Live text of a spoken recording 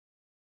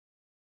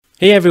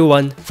Hey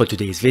everyone, for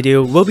today's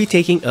video, we'll be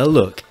taking a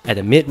look at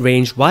a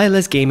mid-range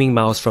wireless gaming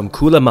mouse from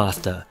Cooler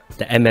Master,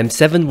 the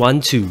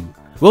MM712.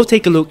 We'll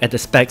take a look at the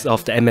specs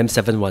of the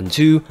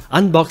MM712,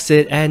 unbox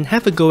it and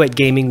have a go at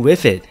gaming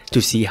with it to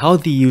see how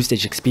the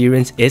usage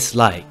experience is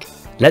like.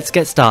 Let's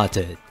get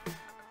started.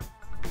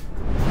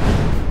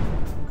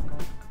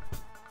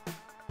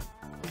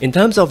 In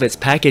terms of its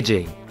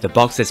packaging, the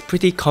box is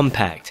pretty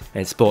compact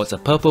and sports a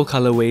purple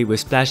colorway with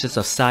splashes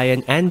of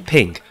cyan and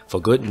pink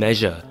for good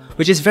measure,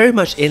 which is very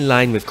much in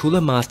line with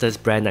Cooler Master's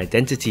brand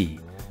identity.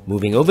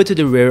 Moving over to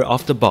the rear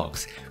of the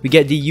box, we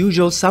get the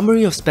usual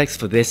summary of specs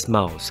for this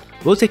mouse.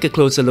 We'll take a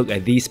closer look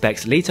at these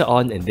specs later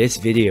on in this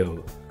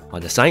video.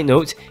 On a side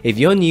note, if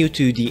you're new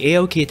to the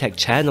ALKtech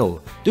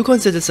channel, do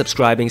consider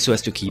subscribing so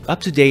as to keep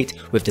up to date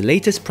with the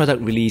latest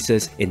product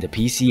releases in the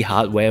PC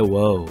hardware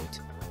world.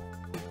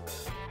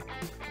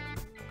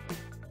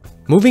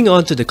 Moving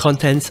on to the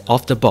contents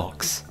of the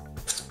box.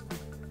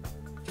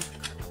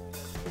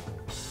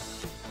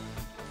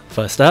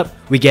 First up,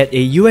 we get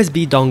a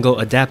USB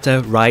dongle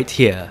adapter right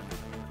here.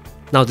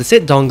 Now the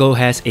said dongle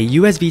has a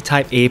USB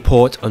Type-A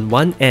port on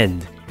one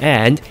end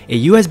and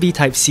a USB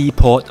Type-C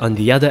port on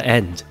the other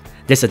end.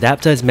 This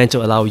adapter is meant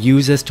to allow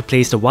users to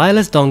place the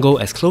wireless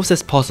dongle as close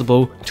as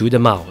possible to the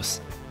mouse.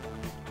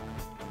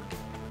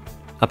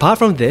 Apart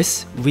from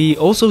this, we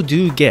also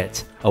do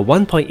get a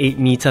 1.8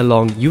 meter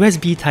long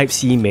USB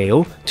Type-C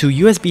male to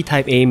USB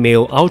Type-A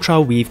male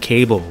Ultra Weave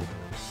cable.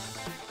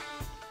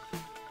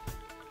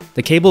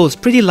 The cable is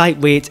pretty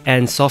lightweight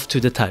and soft to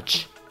the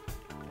touch.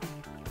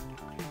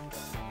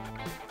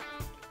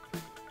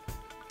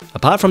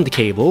 Apart from the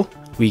cable,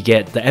 we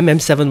get the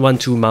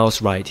MM712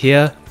 mouse right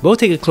here. We'll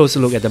take a closer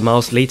look at the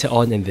mouse later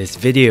on in this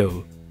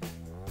video.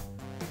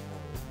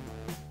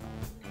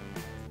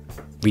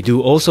 We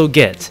do also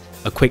get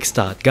a quick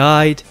start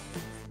guide,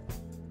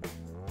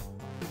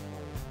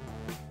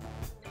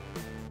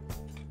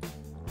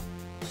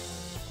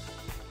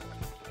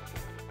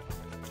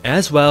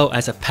 as well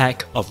as a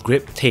pack of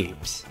grip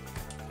tapes.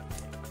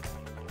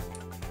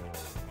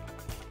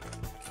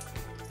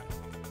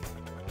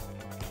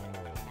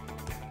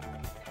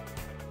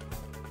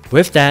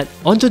 With that,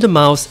 onto the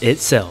mouse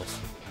itself.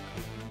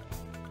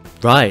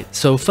 Right,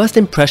 so first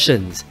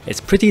impressions, it's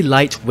pretty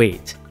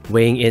lightweight,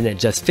 weighing in at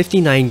just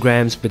 59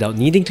 grams without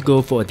needing to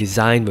go for a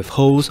design with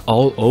holes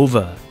all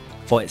over.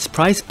 For its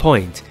price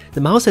point,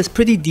 the mouse has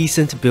pretty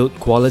decent build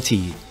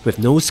quality, with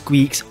no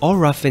squeaks or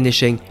rough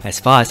finishing as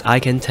far as I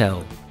can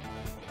tell.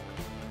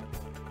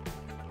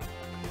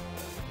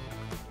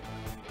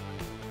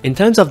 In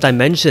terms of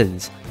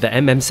dimensions, the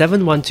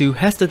MM712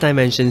 has the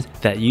dimensions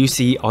that you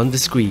see on the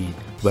screen,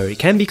 where it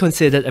can be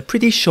considered a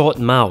pretty short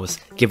mouse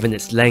given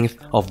its length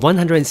of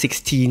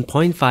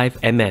 116.5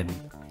 mm.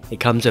 It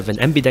comes with an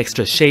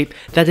ambidextrous shape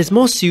that is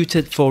more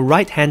suited for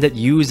right-handed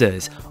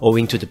users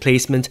owing to the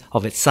placement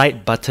of its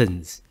side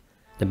buttons.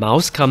 The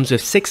mouse comes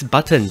with 6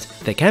 buttons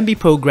that can be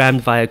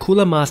programmed via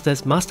Cooler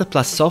Master's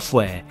MasterPlus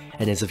software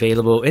and is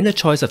available in a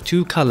choice of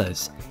 2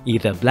 colors,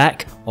 either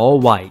black or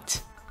white.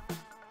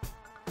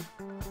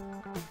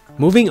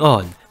 Moving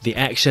on, the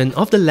action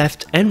of the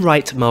left and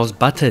right mouse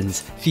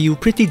buttons feel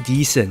pretty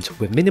decent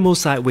with minimal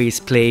sideways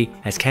play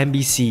as can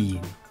be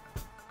seen.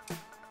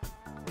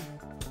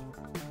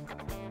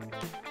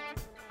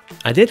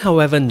 I did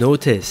however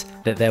notice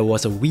that there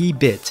was a wee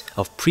bit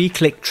of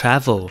pre-click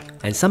travel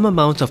and some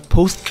amount of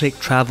post-click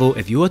travel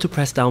if you were to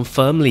press down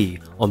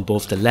firmly on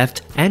both the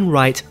left and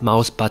right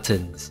mouse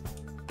buttons.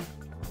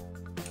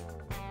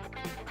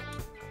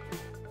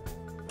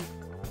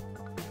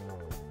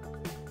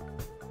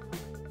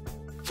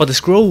 For the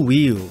scroll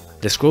wheel,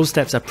 the scroll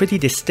steps are pretty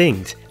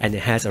distinct and it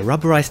has a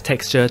rubberized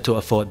texture to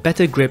afford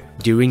better grip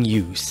during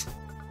use.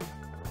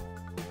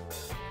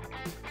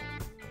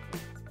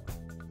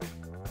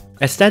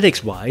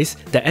 Aesthetics wise,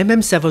 the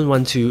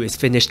MM712 is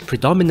finished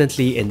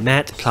predominantly in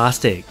matte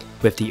plastic,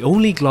 with the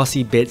only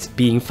glossy bits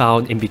being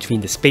found in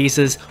between the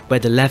spaces where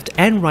the left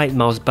and right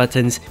mouse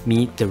buttons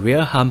meet the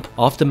rear hump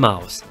of the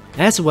mouse,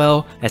 as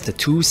well as the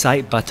 2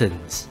 side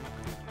buttons.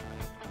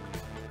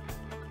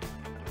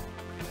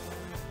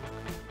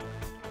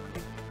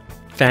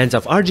 Fans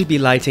of RGB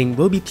lighting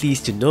will be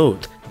pleased to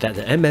note that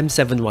the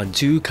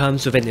MM712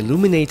 comes with an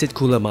illuminated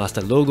Cooler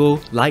Master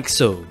logo like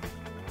so.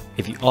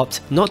 If you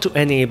opt not to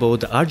enable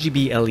the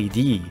RGB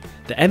LED,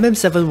 the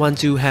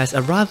MM712 has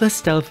a rather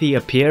stealthy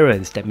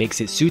appearance that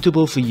makes it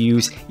suitable for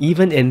use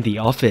even in the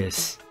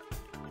office.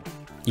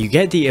 You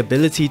get the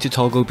ability to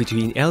toggle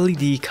between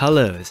LED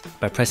colors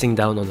by pressing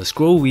down on the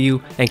scroll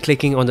wheel and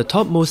clicking on the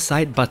topmost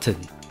side button.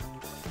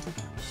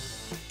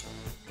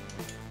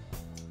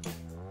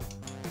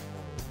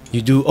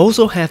 You do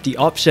also have the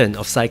option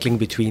of cycling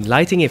between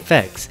lighting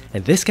effects,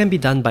 and this can be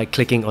done by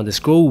clicking on the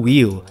scroll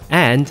wheel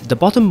and the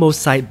bottommost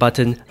side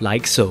button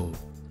like so.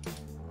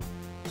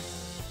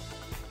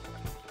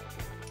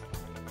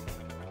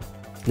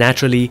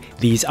 Naturally,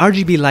 these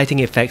RGB lighting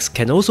effects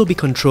can also be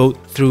controlled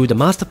through the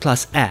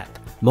MasterPlus app.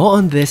 More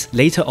on this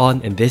later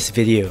on in this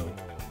video.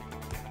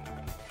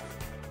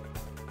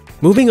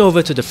 Moving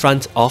over to the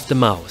front of the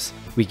mouse,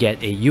 we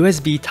get a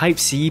USB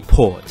Type-C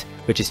port,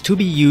 which is to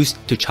be used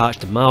to charge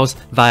the mouse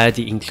via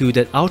the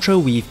included Ultra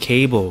Weave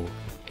cable.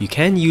 You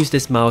can use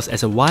this mouse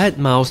as a wired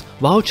mouse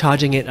while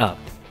charging it up,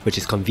 which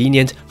is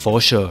convenient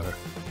for sure.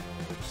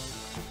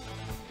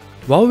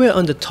 While we're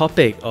on the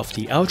topic of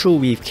the Ultra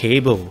Weave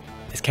cable,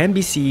 as can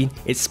be seen,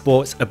 it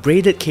sports a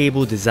braided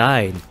cable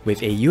design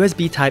with a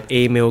USB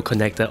Type-A male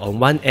connector on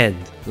one end,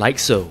 like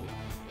so.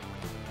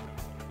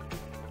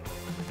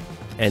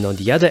 And on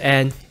the other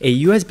end,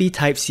 a USB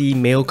Type-C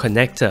male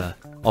connector,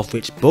 of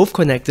which both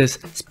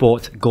connectors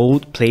sport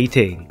gold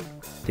plating.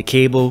 The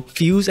cable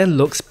feels and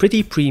looks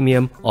pretty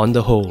premium on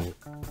the whole.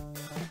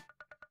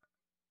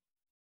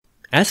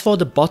 As for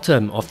the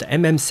bottom of the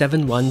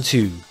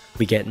MM712,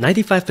 we get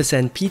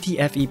 95%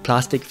 PTFE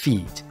plastic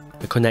feet,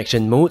 a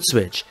connection mode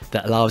switch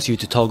that allows you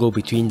to toggle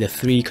between the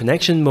three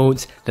connection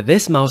modes that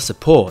this mouse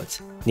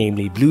supports,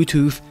 namely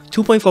Bluetooth,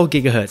 2.4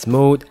 GHz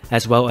mode,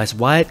 as well as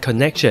wired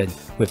connection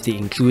with the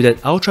included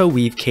Ultra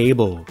Weave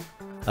cable.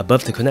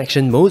 Above the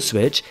connection mode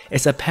switch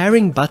is a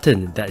pairing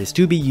button that is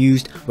to be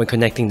used when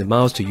connecting the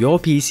mouse to your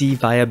PC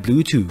via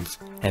Bluetooth,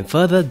 and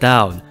further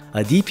down,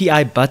 a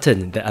DPI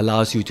button that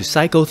allows you to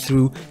cycle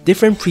through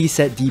different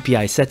preset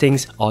DPI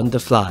settings on the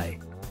fly.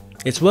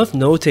 It's worth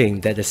noting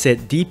that the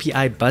said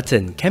DPI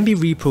button can be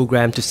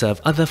reprogrammed to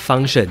serve other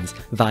functions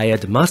via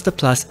the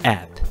MasterPlus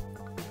app.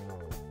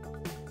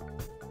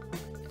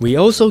 We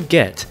also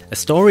get a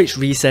storage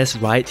recess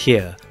right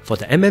here for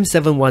the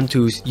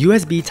MM712's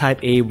USB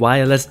Type-A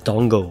wireless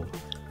dongle.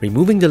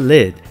 Removing the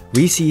lid,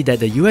 we see that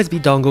the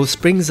USB dongle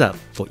springs up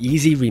for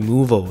easy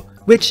removal,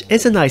 which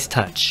is a nice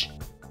touch.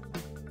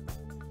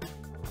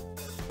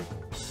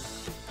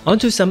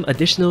 Onto some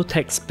additional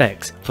tech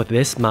specs for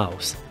this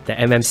mouse. The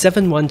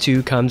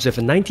MM712 comes with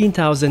a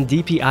 19000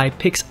 DPI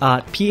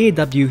PixArt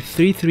PAW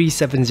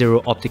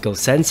 3370 optical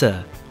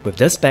sensor, with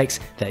the specs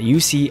that you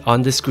see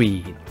on the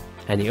screen.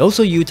 And it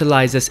also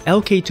utilizes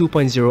ALK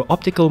 2.0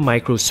 optical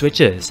micro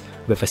switches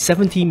with a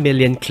 70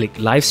 million click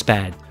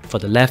lifespan for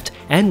the left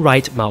and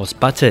right mouse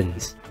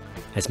buttons.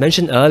 As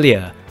mentioned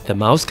earlier, the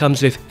mouse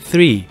comes with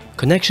 3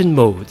 connection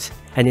modes,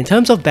 and in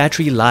terms of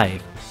battery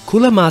life,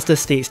 Cooler Master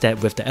states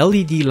that with the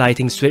LED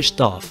lighting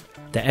switched off,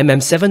 the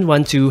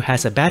MM712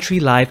 has a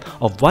battery life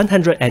of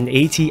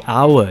 180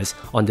 hours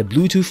on the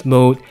Bluetooth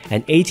mode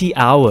and 80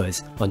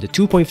 hours on the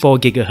 2.4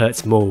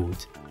 GHz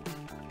mode.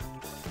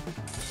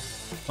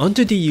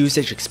 Onto the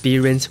usage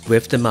experience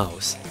with the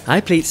mouse.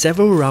 I played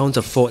several rounds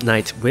of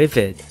Fortnite with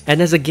it,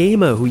 and as a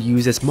gamer who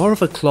uses more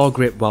of a claw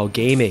grip while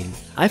gaming,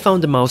 I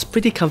found the mouse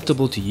pretty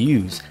comfortable to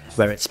use,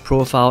 where its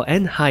profile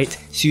and height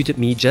suited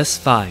me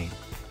just fine.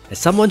 As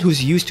someone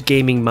who's used to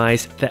gaming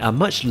mice that are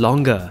much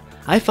longer,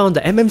 I found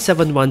the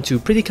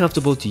MM712 pretty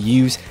comfortable to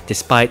use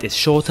despite its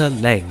shorter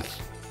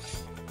length.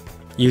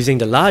 Using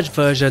the large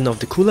version of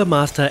the Cooler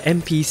Master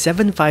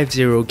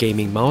MP750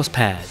 gaming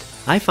mousepad,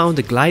 I found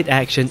the glide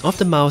action of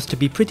the mouse to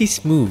be pretty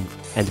smooth,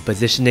 and the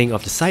positioning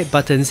of the side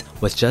buttons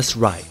was just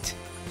right.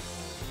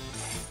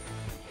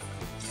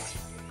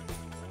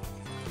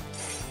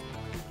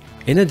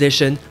 In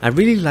addition, I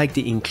really like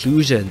the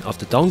inclusion of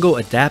the dongle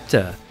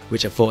adapter,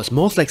 which affords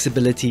more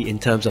flexibility in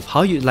terms of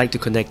how you'd like to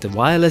connect the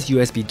wireless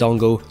USB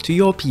dongle to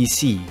your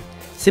PC.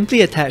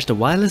 Simply attach the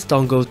wireless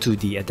dongle to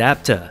the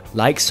adapter,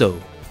 like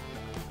so,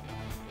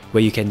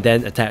 where you can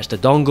then attach the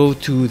dongle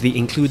to the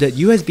included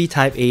USB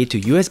Type-A to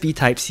USB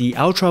Type-C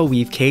Ultra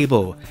Weave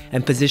cable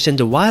and position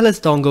the wireless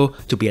dongle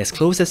to be as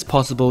close as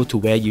possible to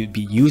where you'd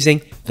be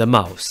using the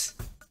mouse.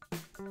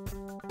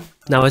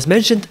 Now, as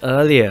mentioned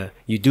earlier,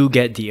 you do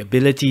get the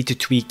ability to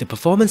tweak the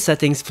performance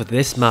settings for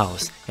this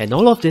mouse, and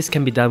all of this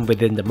can be done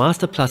within the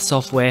MasterPlus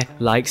software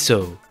like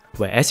so,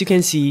 where as you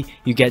can see,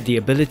 you get the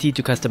ability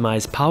to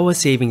customize power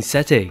saving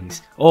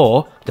settings,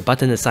 or the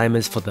button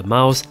assignments for the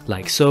mouse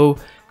like so,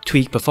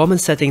 tweak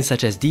performance settings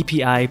such as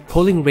DPI,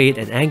 polling rate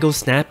and angle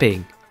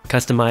snapping,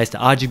 customize the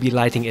RGB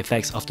lighting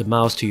effects of the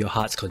mouse to your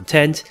heart's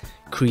content,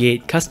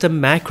 create custom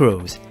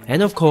macros,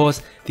 and of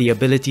course, the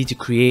ability to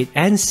create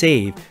and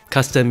save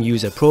custom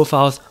user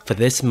profiles for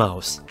this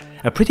mouse.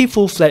 A pretty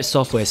full-fledged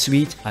software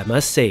suite, I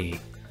must say.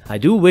 I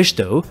do wish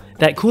though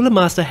that Cooler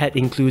Master had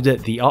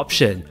included the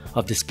option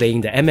of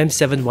displaying the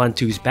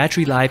MM712's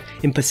battery life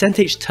in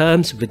percentage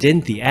terms within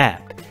the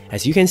app.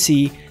 As you can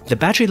see, the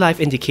battery life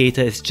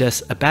indicator is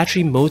just a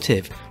battery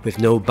motif with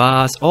no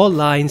bars or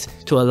lines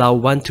to allow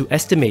one to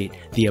estimate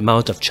the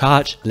amount of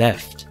charge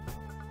left.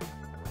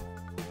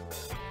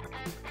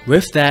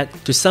 With that,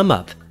 to sum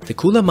up, the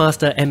Cooler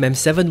Master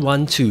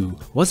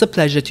MM712 was a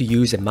pleasure to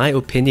use in my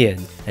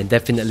opinion, and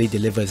definitely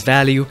delivers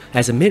value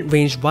as a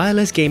mid-range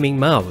wireless gaming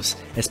mouse,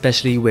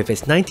 especially with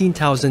its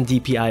 19000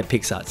 DPI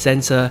PixArt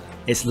sensor,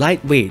 its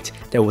lightweight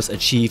that was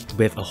achieved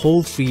with a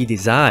hole-free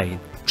design,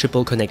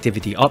 triple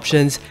connectivity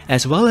options,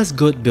 as well as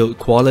good build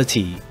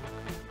quality.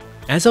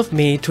 As of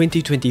May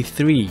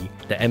 2023,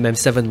 the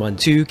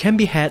MM712 can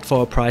be had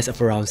for a price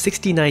of around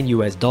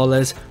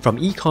 $69 from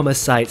e-commerce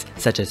sites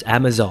such as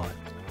Amazon.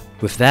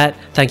 With that,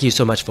 thank you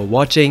so much for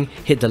watching,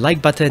 hit the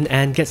like button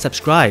and get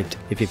subscribed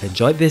if you've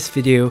enjoyed this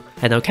video,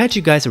 and I'll catch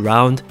you guys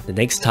around the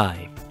next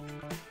time.